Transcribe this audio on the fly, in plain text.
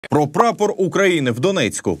Про прапор України в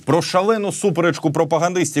Донецьку, про шалену суперечку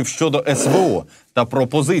пропагандистів щодо СВО та про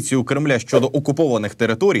позицію Кремля щодо окупованих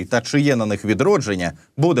територій та чиє на них відродження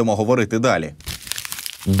будемо говорити далі.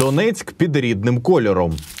 Донецьк під рідним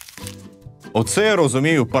кольором. Оце, я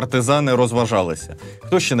розумію, партизани розважалися.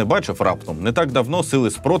 Хто ще не бачив раптом, не так давно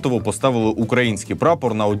сили спротиву поставили український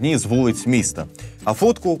прапор на одній з вулиць міста, а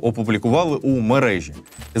фотку опублікували у мережі.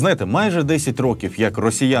 І знаєте, майже 10 років, як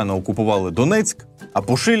росіяни окупували Донецьк, а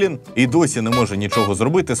Пушилін і досі не може нічого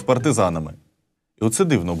зробити з партизанами. І оце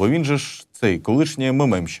дивно, бо він же ж цей колишній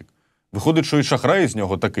МММщик. Виходить, що і шахрай з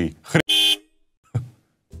нього такий.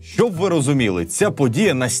 Щоб ви розуміли, ця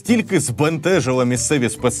подія настільки збентежила місцеві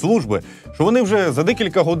спецслужби, що вони вже за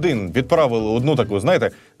декілька годин відправили одну таку,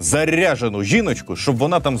 знаєте, заряжену жіночку, щоб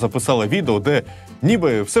вона там записала відео, де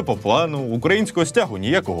ніби все по плану, українського стягу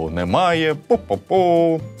ніякого немає,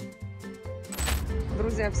 по-по-по.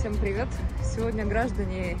 Друзья, всем привет! Сегодня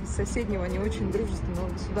граждане из соседнего не очень дружественного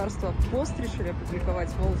государства пост решили опубликовать.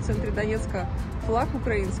 Мол, в центре Донецка флаг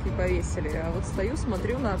украинский повесили. А вот стою,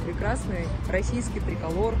 смотрю на прекрасный российский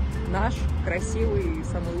триколор. Наш, красивый,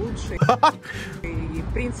 самый лучший. И,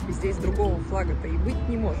 в принципе, здесь другого флага-то и быть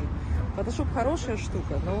не может. Фотошоп хорошая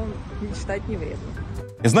штука, но мечтать не вредно.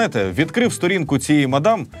 І знаєте, відкрив сторінку цієї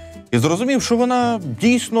мадам і зрозумів, що вона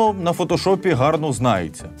дійсно на фотошопі гарно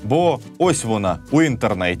знається. Бо ось вона у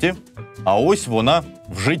інтернеті, а ось вона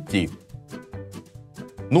в житті.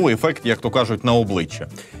 Ну, ефект, як то кажуть, на обличчя.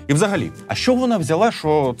 І взагалі, а що вона взяла,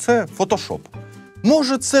 що це фотошоп?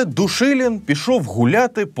 Може, це Пушилін пішов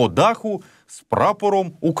гуляти по даху з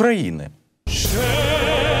прапором України? Ще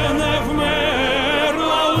не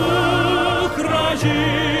вмерла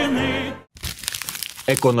України.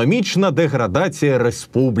 Економічна деградація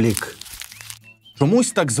республік.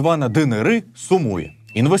 Чомусь так звана ДНР сумує.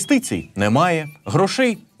 Інвестицій немає,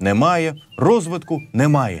 грошей немає, розвитку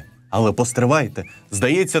немає. Але постривайте,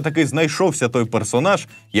 здається, таки знайшовся той персонаж,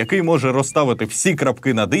 який може розставити всі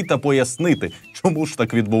крапки над «і» та пояснити, чому ж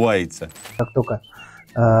так відбувається. Як тільки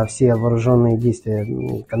все вооруженные действия,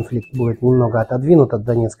 конфликт будет немного отодвинут от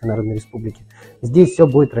Донецкой Народной Республики, здесь все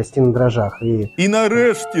будет расти на дрожжах. І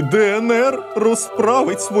нарешті ДНР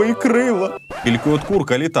розправить свої крила. Тільки от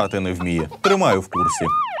курка літати не вміє. Тримаю в курсі.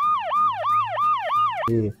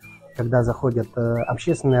 И когда заходят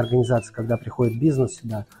общественные организации, когда приходит бизнес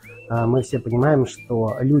сюда, мы все понимаем,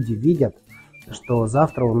 что люди видят, что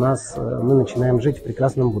завтра у нас мы начинаем жить в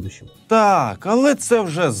прекрасном будущем. Так, але це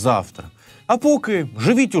вже завтра. А поки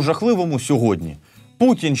живіть у жахливому сьогодні.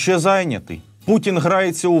 Путін ще зайнятий. Путін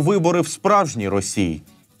грається у вибори в справжній Росії.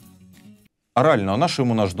 А реально, а наш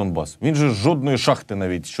йому наш Донбас? Він же жодної шахти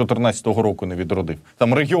навіть з 14-го року не відродив.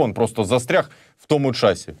 Там регіон просто застряг в тому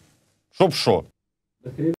часі. Щоб що?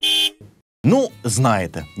 Ну,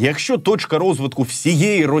 знаєте, якщо точка розвитку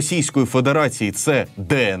всієї Російської Федерації – це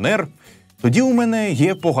ДНР, тоді у мене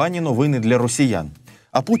є погані новини для росіян.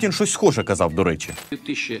 А Путін щось схоже казав, до речі. В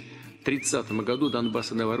 2030 году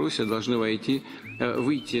Донбасс и Новороссия должны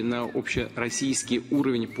выйти на общероссийский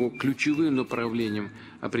уровень по ключевым направлениям,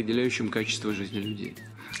 определяющим качество жизни людей.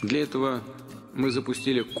 Для этого мы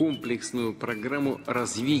запустили комплексную программу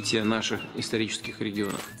развития наших исторических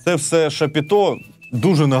регионов. Це все шапіто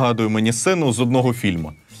дуже нагадує мені сцену з одного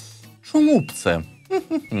фільму. Чому б це?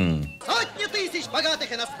 Сотни тысяч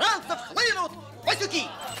богатых иностранцев хлынут в Васюки!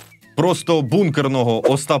 Просто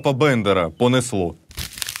бункерного Остапа Бендера понесло.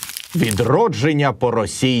 Відродження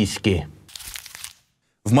по-російськи.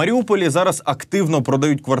 В Маріуполі зараз активно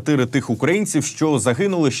продають квартири тих українців, що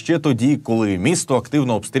загинули ще тоді, коли місто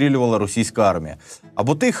активно обстрілювала російська армія.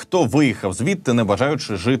 Або тих, хто виїхав звідти, не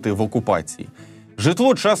бажаючи жити в окупації.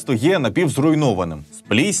 Житло часто є напівзруйнованим, з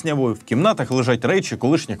пліснявою, в кімнатах лежать речі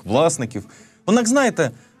колишніх власників. Однак,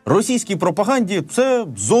 знаєте, російській пропаганді це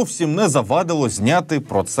зовсім не завадило зняти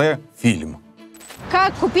про це фільм.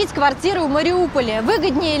 Как купить квартиру в Мариуполе?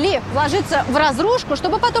 Выгоднее ли вложиться в разрушку,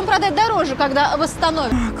 чтобы потом продать дороже, когда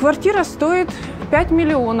восстановят? Квартира стоит 5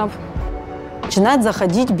 миллионов. Начинает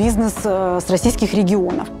заходить бизнес с российских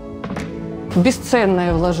регионов.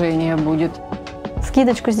 Бесценное вложение будет.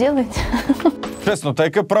 Скидочку сделаете? Чесно, та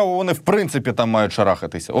яке право вони в принципі там мають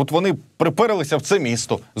шарахатися? От вони приперлися в це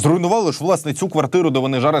місто, зруйнували ж власне цю квартиру, де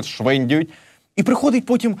вони зараз швендюють. І приходить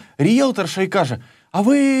потім ріелторша і каже: а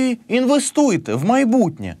ви інвестуйте в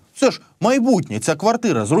майбутнє. Це ж майбутнє, ця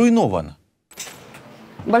квартира зруйнована.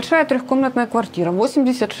 Большая трехкомнатная квартира,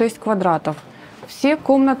 86 квадратов. Все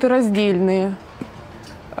комнаты раздельные.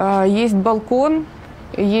 Есть балкон,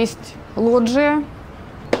 есть лоджия.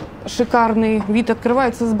 Шикарный вид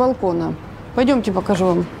открывается с балкона. Пойдемте покажу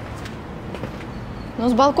вам. Ну,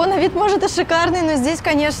 с балкона вид может и шикарный, но здесь,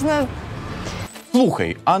 конечно...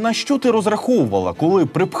 Слухай, а на що ти розраховувала, коли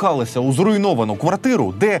припхалася у зруйновану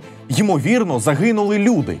квартиру, де, ймовірно, загинули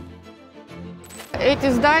люди?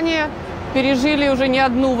 Эти здания пережили уже не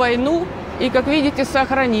одну войну и, как видите,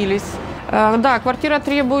 сохранились. Да, квартира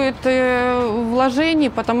требует вложений,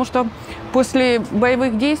 потому что после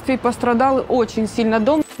боевых действий пострадал очень сильно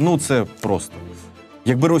дом. Ну, це просто.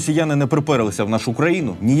 Якби росіяни не приперлися в нашу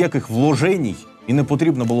країну, ніяких вложеній і не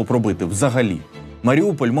потрібно було б робити взагалі.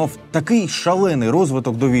 Маріуполь мав такий шалений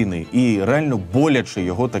розвиток до війни і реально боляче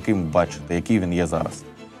його таким бачити, який він є зараз.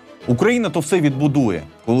 Україна то все відбудує,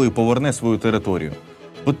 коли поверне свою територію.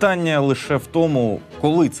 Питання лише в тому,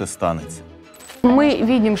 коли це станеться. Мы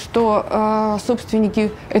видим, что собственники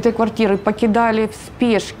этой квартиры покидали в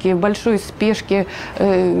спешке, в большой спешке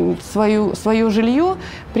свое жилье,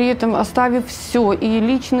 при этом оставив все, и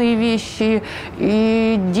личные вещи,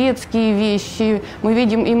 и детские вещи, мы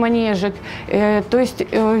видим и манежек. То есть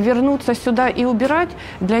вернуться сюда и убирать,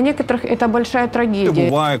 для некоторых это большая трагедия.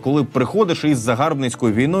 Буває, коли приходиш із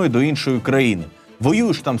загарбницькою війною до іншої країни,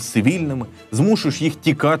 воюєш там з цивільними, змушуєш їх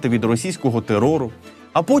тікати від російського терору,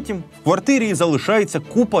 а потім в квартирі залишається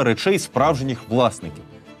купа речей справжніх власників.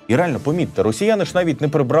 І реально, помітьте, росіяни ж навіть не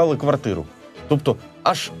прибрали квартиру. Тобто,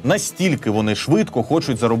 аж настільки вони швидко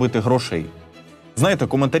хочуть заробити грошей. Знаєте,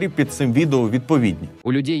 коментарі під цим відео відповідні.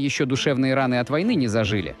 У людей еще душевные раны от войны не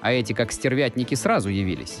зажили, а эти, как стервятники, сразу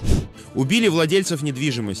явились. Убили владельцев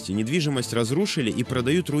недвижимости. Недвижимость разрушили и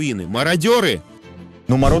продают руины. Мародеры!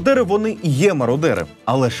 Ну, мародери вони і є мародери.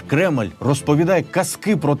 Але ж Кремль розповідає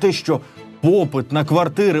казки про те, що попит на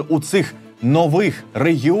квартири у цих нових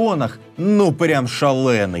регіонах, ну, прям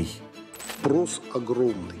шалений. Спрос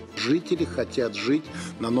огромный. Жители хотят жить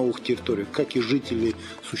на новых территориях, как и жители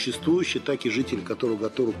существующие, так и жители, которые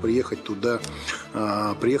готовы приехать туда,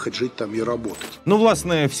 приехать жить там и работать. Ну,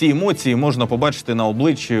 власне, всі емоції можна побачити на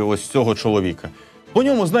обличчі ось цього чоловіка. По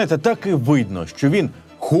ньому, знаєте, так і видно, що він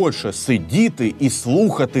хоче сидіти і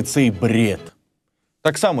слухати цей бред.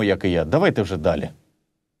 Так само, як і я. Давайте вже далі.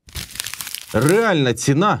 Реальна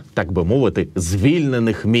ціна, так би мовити,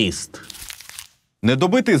 звільнених міст.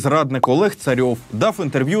 Недобитий зрадник Олег Царьов дав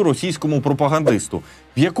інтерв'ю російському пропагандисту,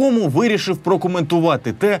 в якому вирішив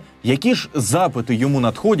прокоментувати те, які ж запити йому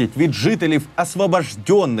надходять від жителів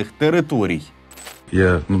освобожденних територій.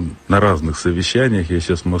 Я на разных совещаниях, я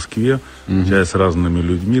сейчас в Москве, общаюсь с разными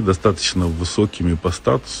людьми, достаточно высокими по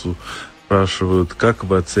статусу, спрашивают, как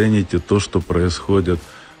вы оцените то, что происходит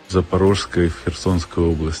в Запорожской и в Херсонской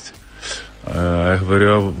области. Я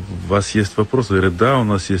говорю, а у вас есть вопросы? Говорят, да, у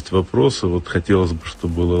нас есть вопросы, вот хотелось бы,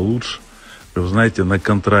 чтобы было лучше. Вы знаете, на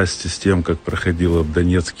контрасте с тем, как проходило в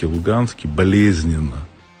Донецке, Луганске, болезненно,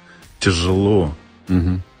 тяжело.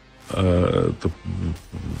 Это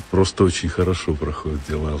просто очень хорошо проходят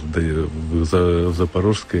дела в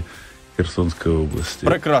Запорожской, Херсонской області.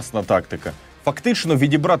 Прекрасна тактика. Фактично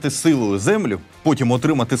відібрати силою землю, потім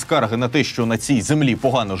отримати скарги на те, що на цій землі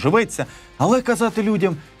погано живеться, але казати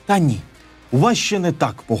людям, та ні, у вас ще не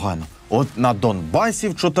так погано. От на Донбасі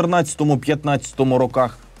в 14-15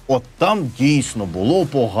 роках, от там дійсно було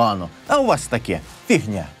погано, а у вас таке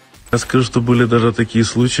фігня. Я скажу, что были даже такие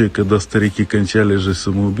случаи, когда старики кончали жизнь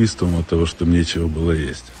самоубийством от того, что им нечего было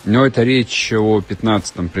есть. Но это речь о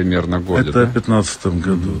 15-м примерно году, это да? О 15-м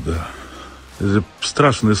году, да. Это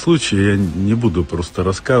страшные случаи, я не буду просто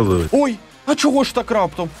рассказывать. Ой, а чого ж так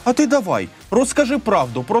раптом? А ти давай, розкажи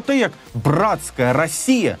правду про те, як братська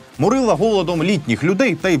Росія морила голодом літніх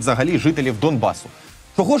людей та й взагалі жителів Донбасу.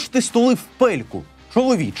 Чого ж ти стулив пельку,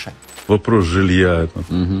 чоловіче? Вопрос жилья,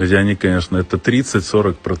 хотя они, конечно, это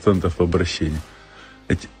 30-40% обращений.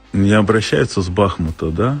 Не обращаются с Бахмута,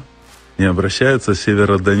 да? Не обращаются с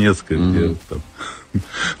Северодонецка, где там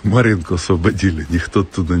Мар'їнку освободили, никто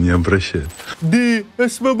туда не обращается. Ди,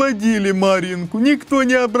 освободили Мар'їнку, ніхто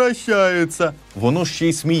не обращається. Воно ще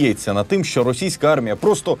й сміється над тим, що російська армія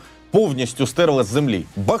просто повністю стерла з землі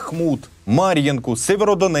Бахмут, Мар'їнку,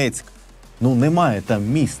 Северодонецьк. Ну немає там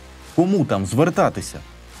міст, кому там звертатися?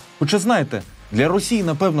 Хоча, знаєте, для Росії,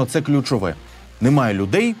 напевно, це ключове. Немає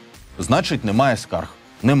людей, значить немає скарг.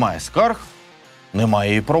 Немає скарг,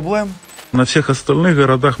 немає і проблем. На всех остальных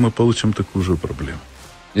городах мы получим такую же проблему.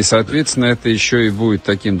 И, соответственно, это еще и будет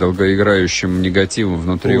таким долгоиграющим негативом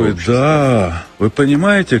внутри общества. Да, вы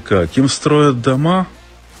понимаете как? Им строят дома,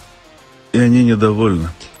 и они недовольны.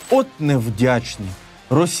 От невдячні.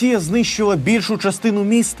 Росія знищила більшу частину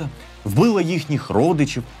міста, вбила їхніх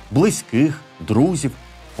родичів, близьких, друзів,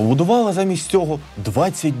 побудувала замість цього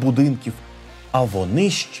 20 будинків. А вони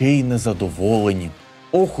ще й незадоволені.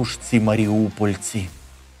 Ох уж ці маріупольці.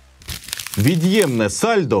 Від'ємне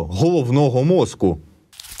сальдо головного мозку.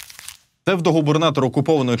 Псевдогубернатор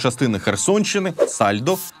окупованої частини Херсонщини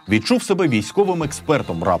Сальдо відчув себе військовим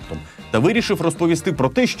експертом раптом та вирішив розповісти про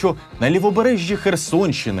те, що на лівобережжі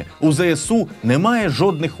Херсонщини у ЗСУ немає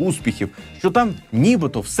жодних успіхів, що там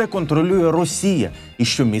нібито все контролює Росія і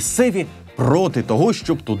що місцеві проти того,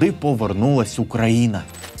 щоб туди повернулась Україна.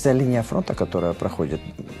 Вся линия фронта, которая проходит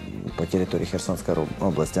по территории Херсонской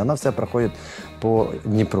области, она вся проходит по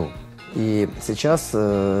Днепру. И сейчас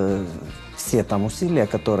все там усилия,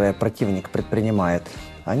 которые противник предпринимает,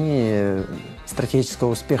 они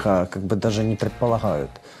стратегического успеха как бы даже не предполагают.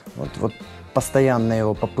 Вот постоянные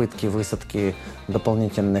его попытки высадки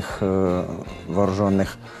дополнительных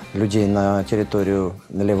вооруженных людей на территорию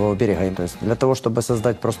левого берега, то есть для того, чтобы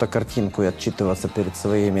создать просто картинку и отчитываться перед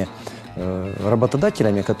своими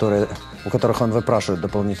работодателями, у которых он выпрашивает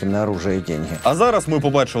дополнительное оружие и деньги. А зараз ми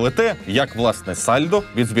побачили те, як, власне, Сальдо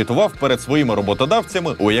відзвітував перед своїми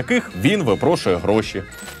роботодавцями, у яких він випрошує гроші.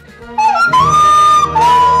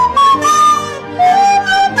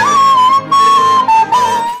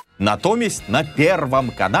 Натомість на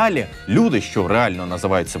Первому каналі люди, що реально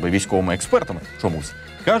називають себе військовими експертами, чомусь,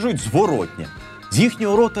 кажуть зворотнє. З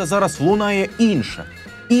їхнього рота зараз лунає інше.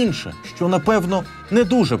 Інше, що, напевно, не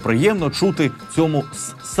дуже приємно чути цьому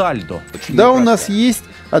Сальдо. Да, у нас есть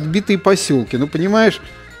отбитые поселки. Ну, понимаешь,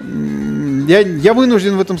 я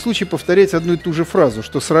вынужден в этом случае повторять одну и ту же фразу,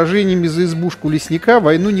 что сражениями за избушку лесника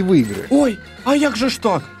войну не выиграешь. Ой, а як же ж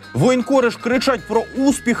так? Воєнкори ж кричать про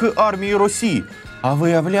успіхи армії Росії. А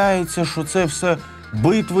виявляється, що це все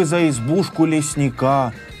битви за избушку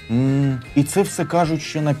лесника. І це все кажуть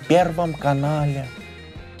ще на Первом каналі.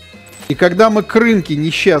 И когда мы к рынке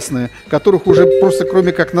несчастные, которых уже просто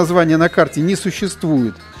кроме как названия на карте не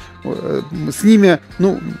существует, с ними,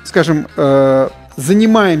 ну, скажем,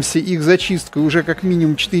 занимаемся их зачисткой уже как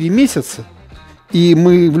минимум 4 месяца, и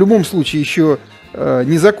мы в любом случае еще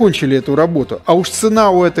не закончили эту работу. А уж цена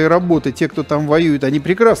у этой работы, те, кто там воюет, они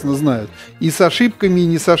прекрасно знают. И с ошибками, и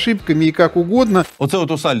не с ошибками, и как угодно. Оце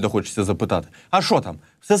от у Сальдо хочеться запитати. А що там?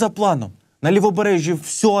 Все за планом. На лівобережжі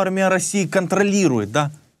всю армія Росії контролює,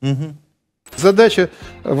 да? Угу. Задача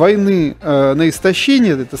войны на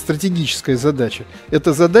истощение, это стратегическая задача,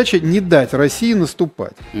 это задача не дать России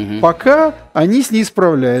наступать. Пока они с ней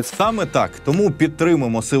справляются. Саме так. Тому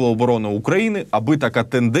підтримуємо Сили оборони України, аби така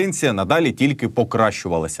тенденція надалі тільки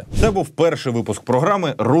покращувалася. Це був перший випуск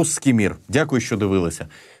програми «Русський мір». Дякую, що дивилися.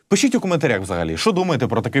 Пишіть у коментарях взагалі, що думаєте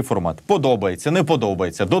про такий формат. Подобається, не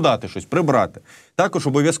подобається, додати щось, прибрати. Також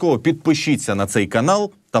обов'язково підпишіться на цей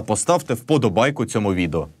канал та поставте вподобайку цьому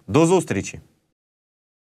відео. До зустрічі!